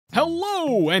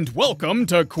Hello and welcome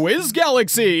to Quiz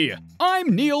Galaxy!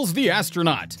 I'm Niels the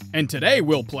Astronaut, and today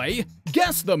we'll play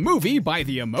Guess the Movie by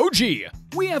the Emoji.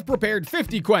 We have prepared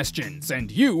 50 questions, and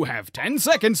you have 10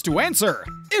 seconds to answer.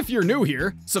 If you're new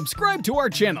here, subscribe to our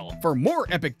channel for more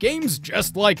epic games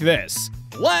just like this.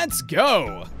 Let's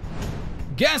go!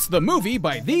 Guess the movie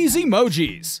by these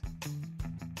emojis.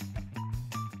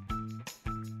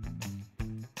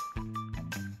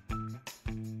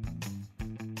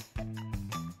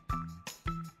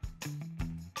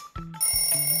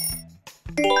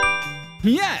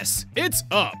 Yes, it's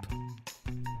Up.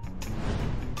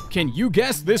 Can you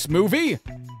guess this movie?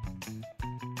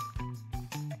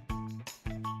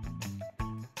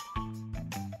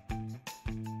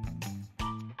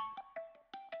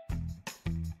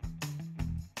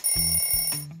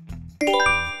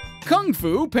 Kung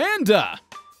Fu Panda.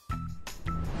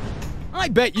 I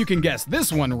bet you can guess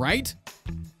this one, right?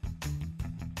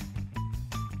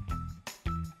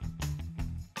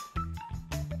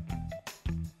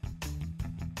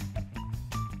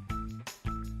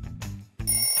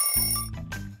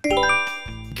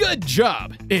 Good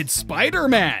job! It's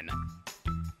Spider-Man!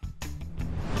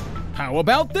 How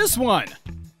about this one?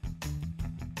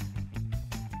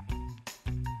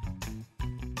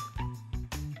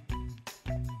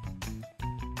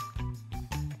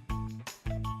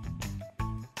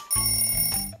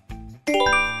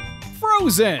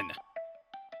 Frozen!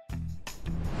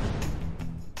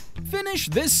 Finish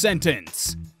this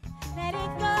sentence. Let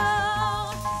it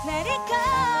go, let it go.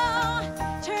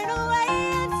 Turn away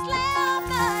and slam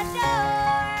the door.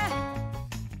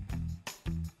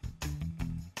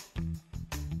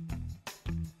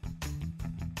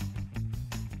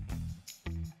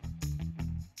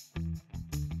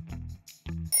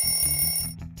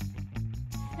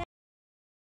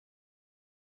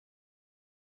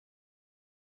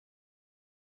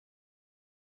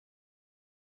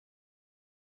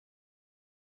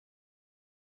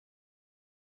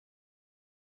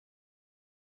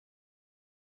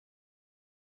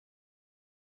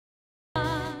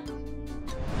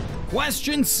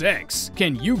 Question 6.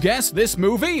 Can you guess this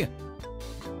movie?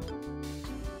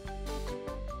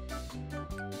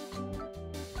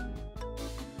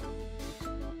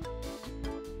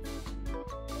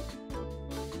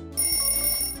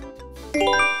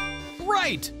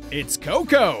 Right! It's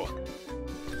Coco!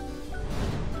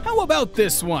 How about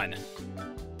this one?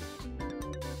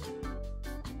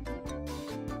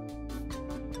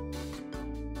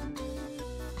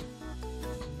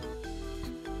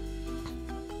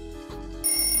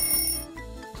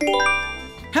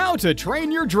 How to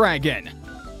Train Your Dragon.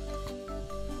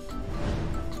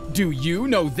 Do you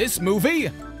know this movie?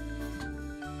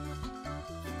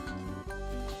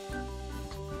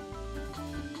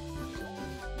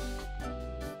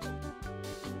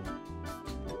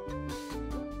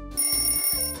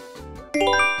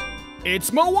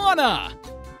 It's Moana!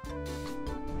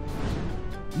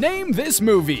 Name this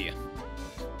movie.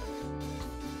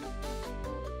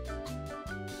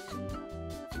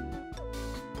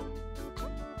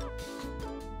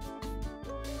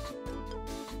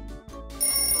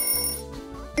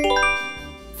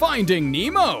 Finding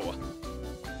Nemo.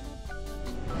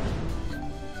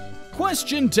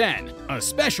 Question 10. A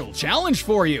special challenge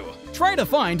for you. Try to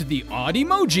find the odd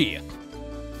emoji.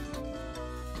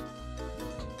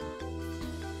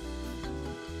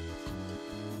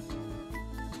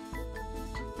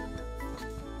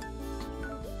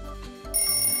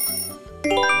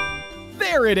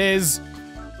 There it is.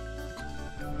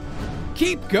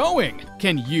 Keep going.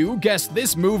 Can you guess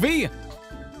this movie?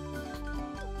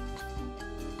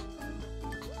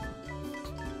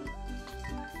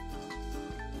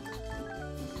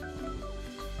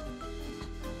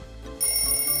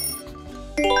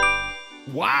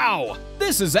 Wow!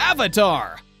 This is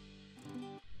Avatar!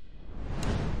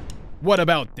 What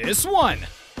about this one?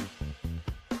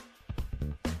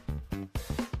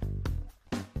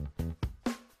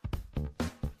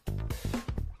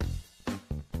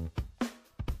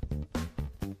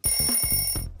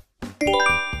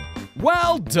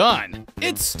 Well done!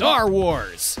 It's Star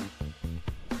Wars!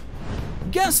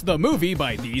 Guess the movie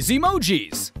by these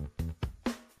emojis.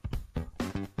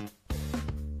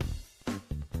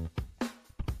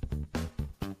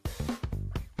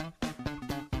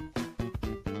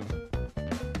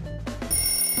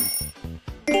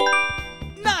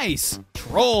 Nice!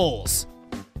 Trolls!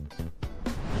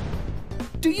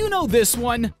 Do you know this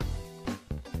one?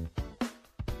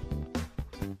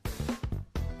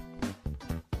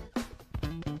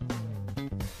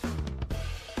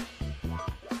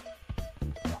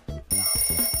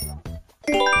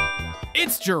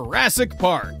 It's Jurassic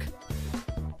Park!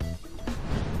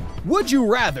 Would you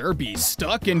rather be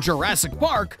stuck in Jurassic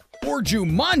Park or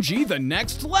Jumanji: The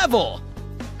Next Level?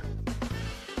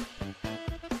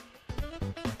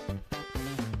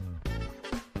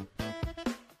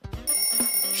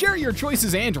 Share your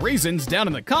choices and reasons down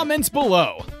in the comments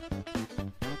below.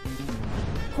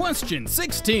 Question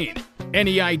 16.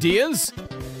 Any ideas?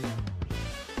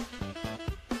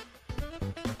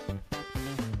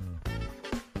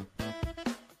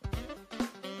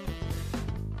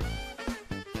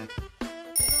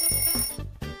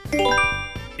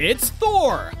 It's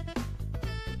Thor!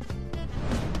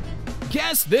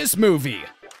 Guess this movie.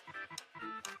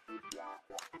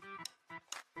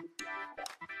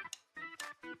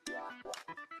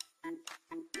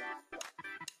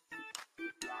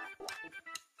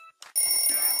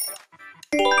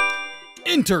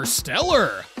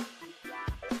 Interstellar!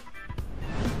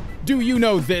 Do you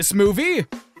know this movie?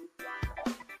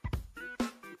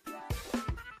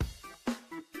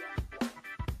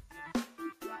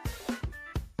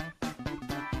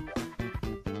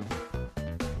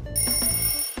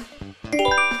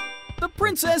 The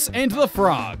Princess and the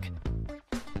Frog.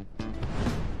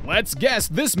 Let's guess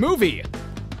this movie.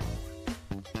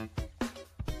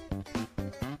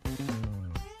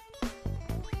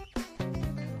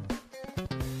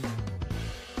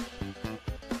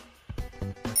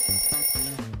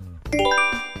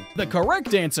 The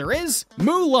correct answer is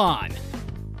Mulan.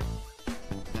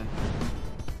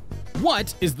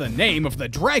 What is the name of the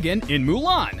dragon in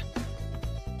Mulan?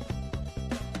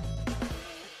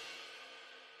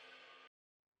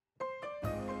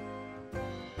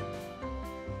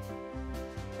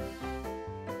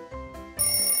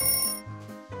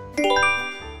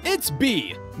 It's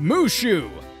B, Mushu.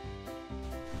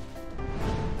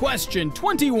 Question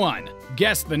 21.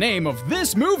 Guess the name of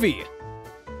this movie.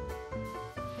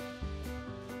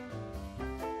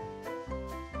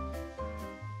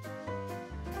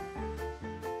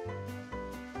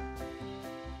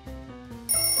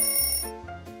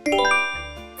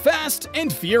 Fast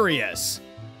and Furious.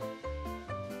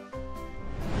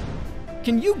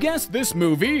 Can you guess this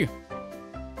movie?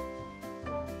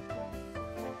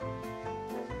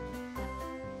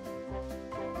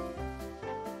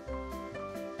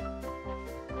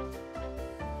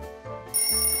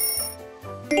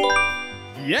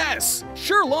 Yes,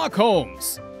 Sherlock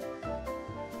Holmes.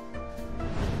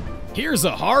 Here's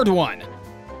a hard one.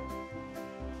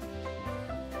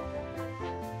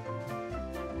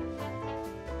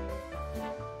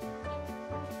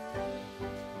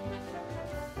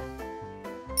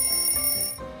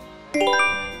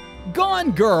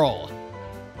 Gone Girl.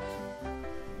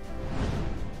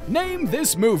 Name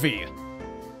this movie.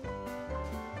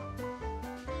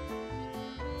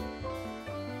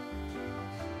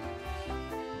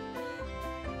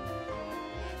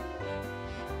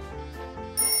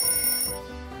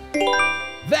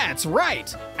 That's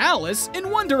right, Alice in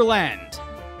Wonderland.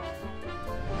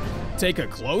 Take a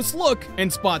close look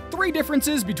and spot 3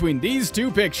 differences between these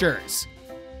 2 pictures.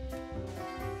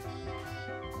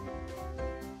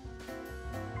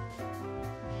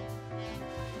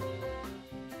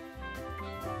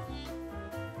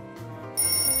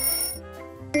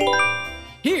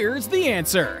 Here's the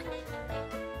answer.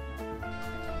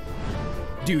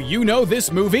 Do you know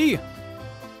this movie?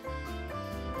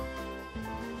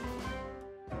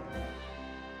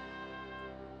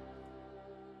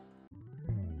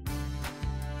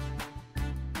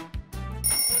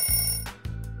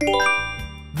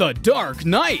 The Dark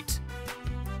Knight.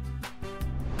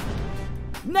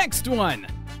 Next one.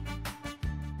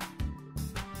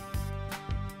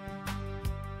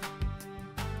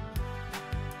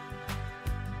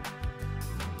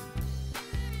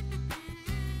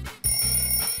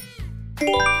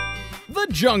 The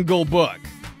Jungle Book.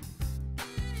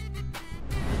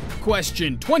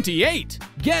 Question 28.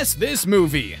 Guess this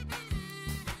movie.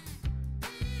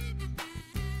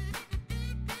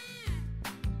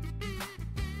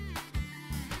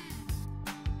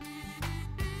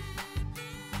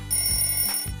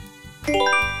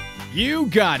 You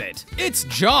got it. It's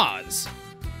Jaws.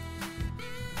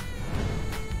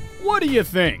 What do you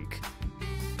think?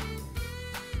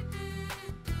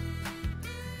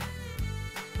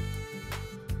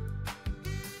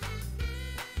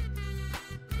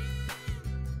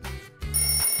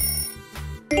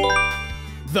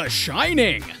 The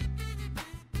Shining.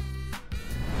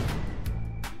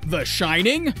 The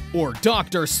Shining or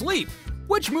Doctor Sleep?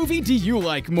 Which movie do you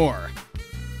like more?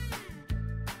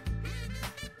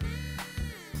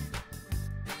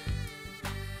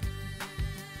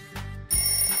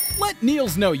 Let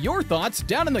Niels know your thoughts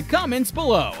down in the comments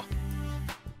below.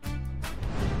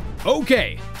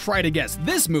 Okay, Try to guess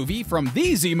this movie from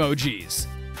these emojis.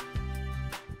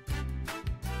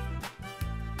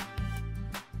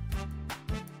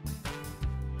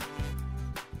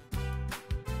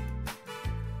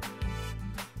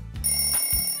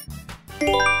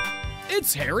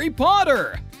 It's Harry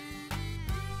Potter!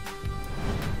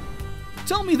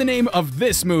 Tell me the name of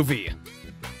this movie.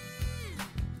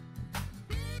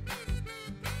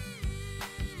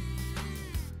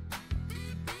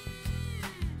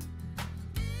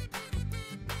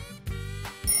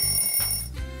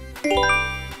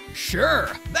 Sure,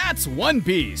 that's One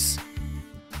Piece.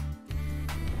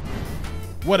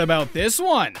 What about this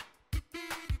one?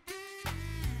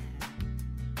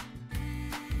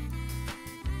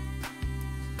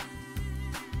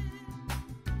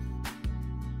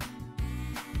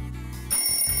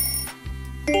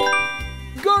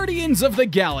 Guardians of the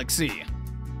Galaxy.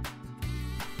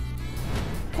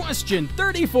 Question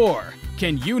 34.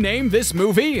 Can you name this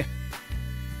movie?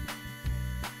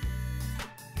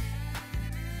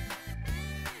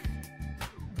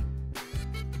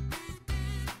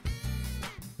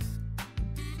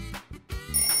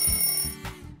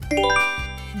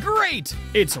 Great!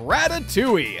 It's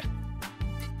Ratatouille.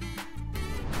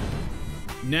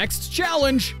 Next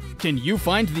challenge. Can you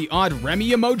find the odd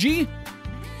Remy emoji?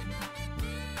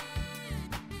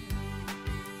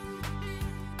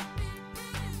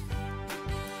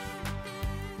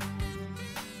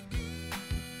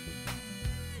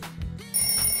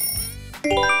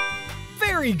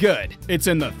 Very good. It's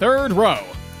in the third row.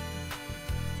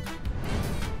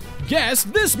 Guess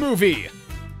this movie.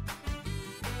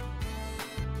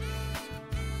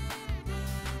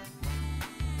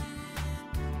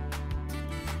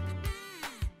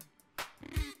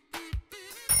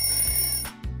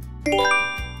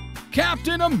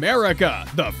 Captain America,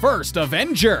 the first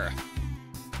Avenger.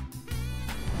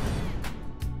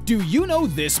 Do you know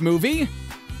this movie?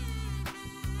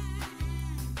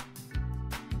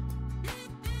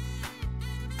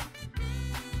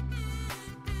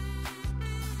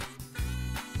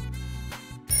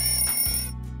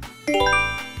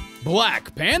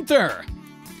 Black Panther.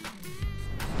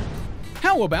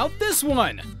 How about this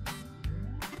one?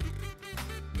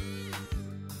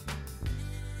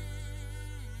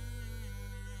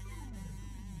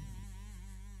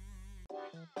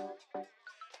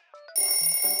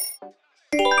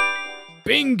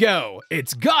 Bingo!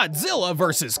 It's Godzilla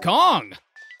vs. Kong!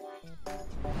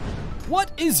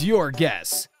 What is your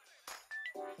guess?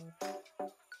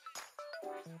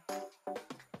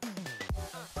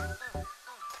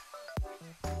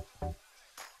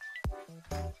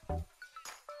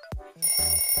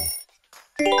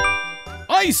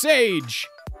 Ice Age!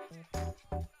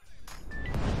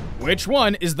 Which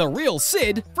one is the real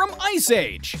Sid from Ice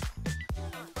Age?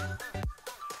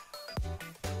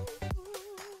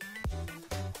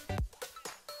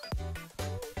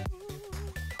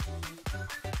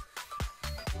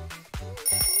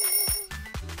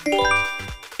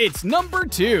 It's number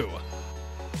 2.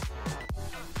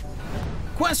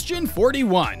 Question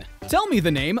 41. Tell me the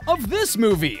name of this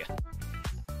movie.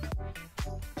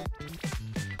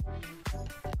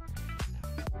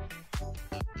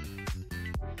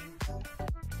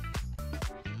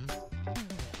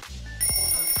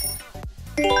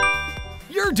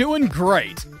 You're doing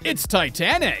great. It's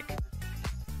Titanic.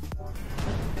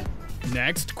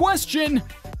 Next question.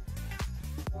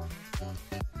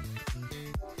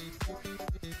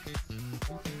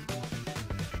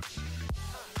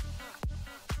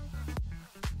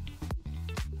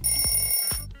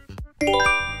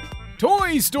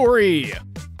 Toy Story.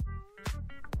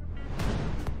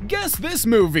 Guess this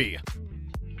movie.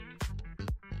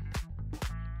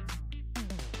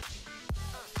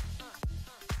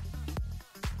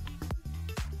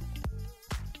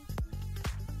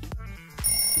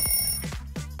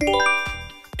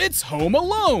 It's Home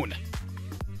Alone.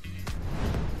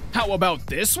 How about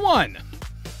this one?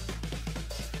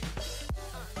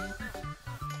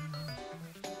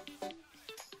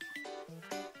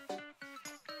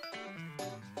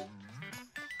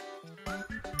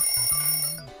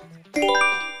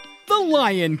 The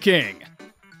Lion King.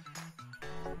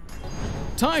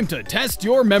 Time to test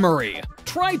your memory.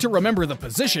 Try to remember the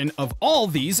position of all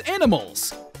these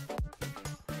animals.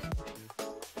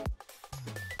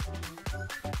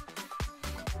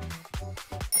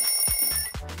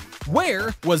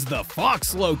 Where was the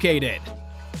fox located?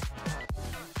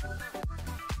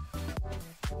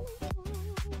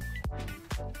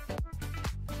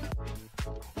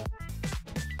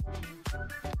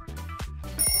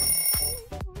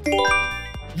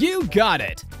 You got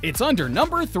it! It's under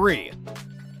number 3.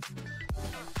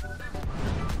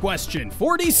 Question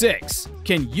 46.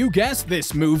 Can you guess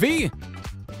this movie?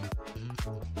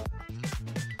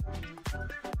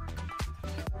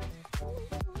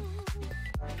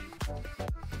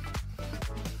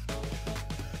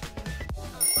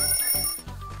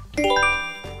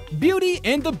 Beauty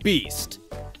and the Beast.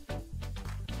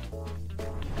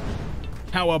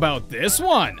 How about this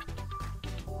one?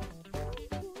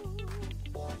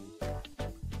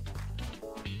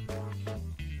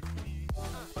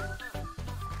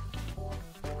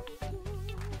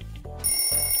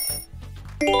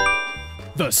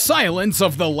 The Silence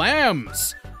of the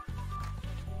Lambs.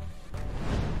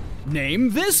 Name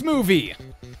this movie.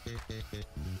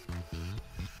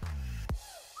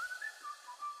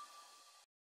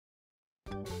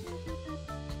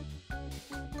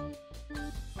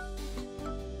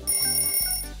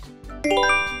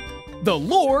 The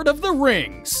Lord of the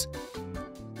Rings.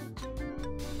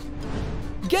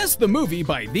 Guess the movie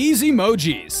by these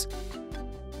emojis.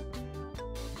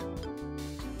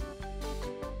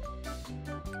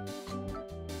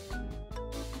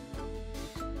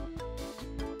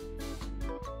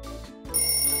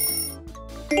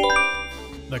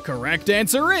 The correct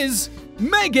answer is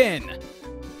Megan.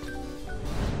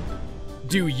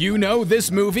 Do you know this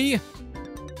movie?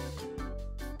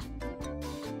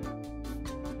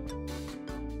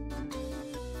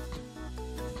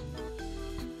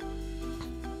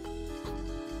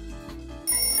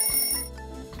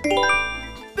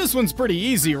 This one's pretty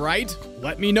easy, right?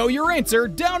 Let me know your answer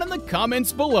down in the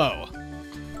comments below.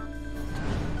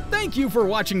 Thank you for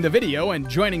watching the video and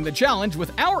joining the challenge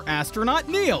with our astronaut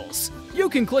Niels. You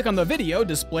can click on the video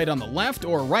displayed on the left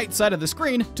or right side of the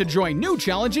screen to join new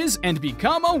challenges and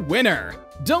become a winner.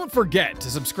 Don't forget to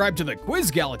subscribe to the Quiz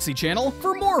Galaxy channel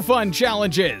for more fun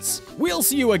challenges. We'll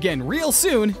see you again real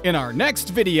soon in our next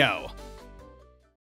video.